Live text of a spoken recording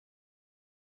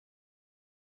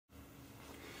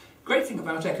great thing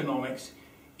about economics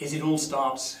is it all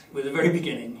starts with the very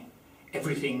beginning.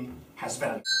 Everything has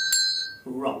value.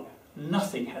 Wrong.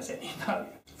 Nothing has any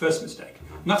value. First mistake.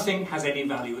 Nothing has any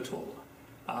value at all.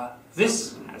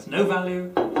 This has no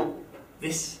value.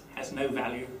 This has no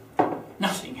value.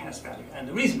 Nothing has value. And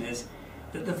the reason is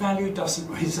that the value doesn't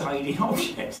reside in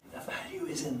objects. The value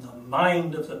is in the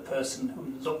mind of the person who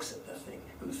looks at the thing,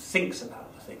 who thinks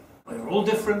about the thing. We're all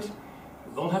different.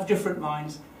 We all have different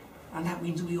minds. And that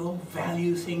means we all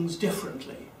value things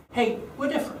differently. Hey, we're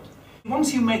different.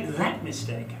 Once you make that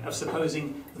mistake of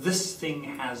supposing this thing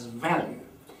has value,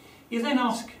 you then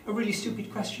ask a really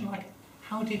stupid question like,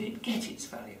 how did it get its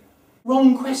value?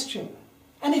 Wrong question.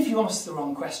 And if you ask the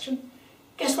wrong question,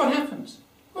 guess what happens?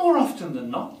 More often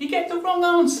than not, you get the wrong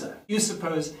answer. You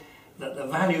suppose that the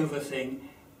value of a thing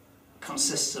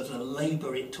consists of the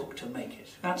labour it took to make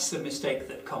it. That's the mistake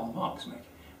that Karl Marx made.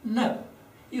 No,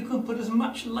 you can put as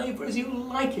much labour as you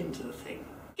like into the thing.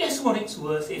 Guess what it's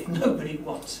worth if nobody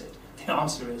wants it? The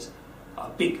answer is a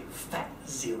big fat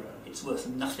zero. It's worth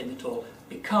nothing at all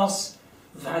because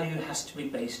value has to be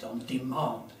based on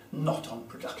demand, not on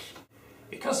production.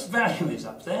 Because value is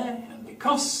up there and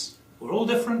because we're all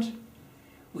different,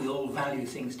 we all value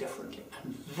things differently.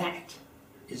 And that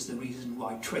is the reason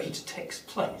why trade takes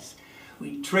place.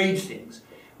 We trade things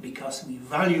because we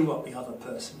value what the other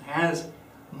person has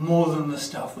more than the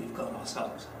stuff we've got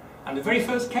ourselves. And the very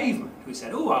first caveman who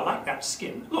said, oh, I like that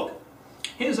skin. Look,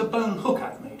 here's a bone hook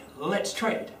I've made. Let's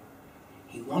trade.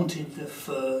 He wanted the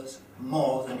furs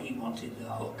more than he wanted the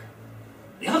hook.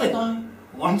 The other guy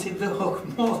wanted the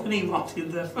hook more than he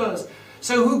wanted the furs.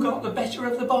 So who got the better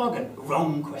of the bargain?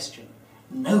 Wrong question.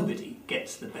 Nobody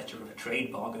gets the better of a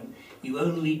trade bargain. You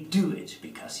only do it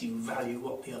because you value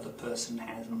what the other person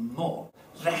has more.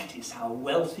 That is how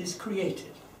wealth is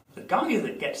created. The guy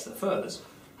that gets the furs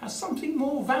has something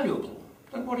more valuable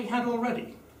than what he had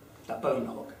already, the bone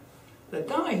hook. The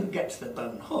guy who gets the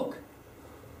bone hook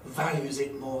values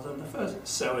it more than the furs.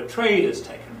 So a trade has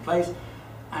taken place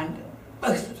and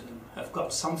both of them have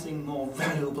got something more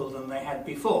valuable than they had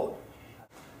before.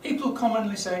 People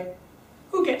commonly say,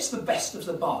 who gets the best of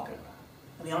the bargain?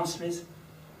 And the answer is,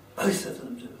 both of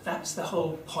them do. That's the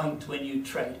whole point when you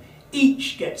trade.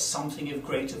 Each gets something of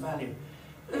greater value.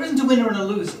 There isn't a winner and a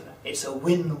loser. It's a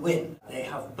win-win. They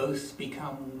have both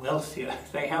become wealthier.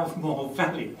 They have more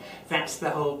value. That's the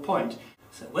whole point.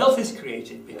 So wealth is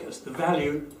created because the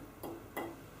value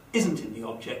isn't in the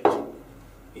object,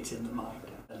 it's in the mind.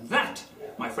 And that,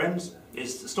 my friends,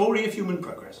 is the story of human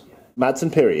progress. Madsen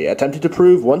Pirie attempted to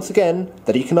prove once again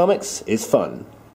that economics is fun.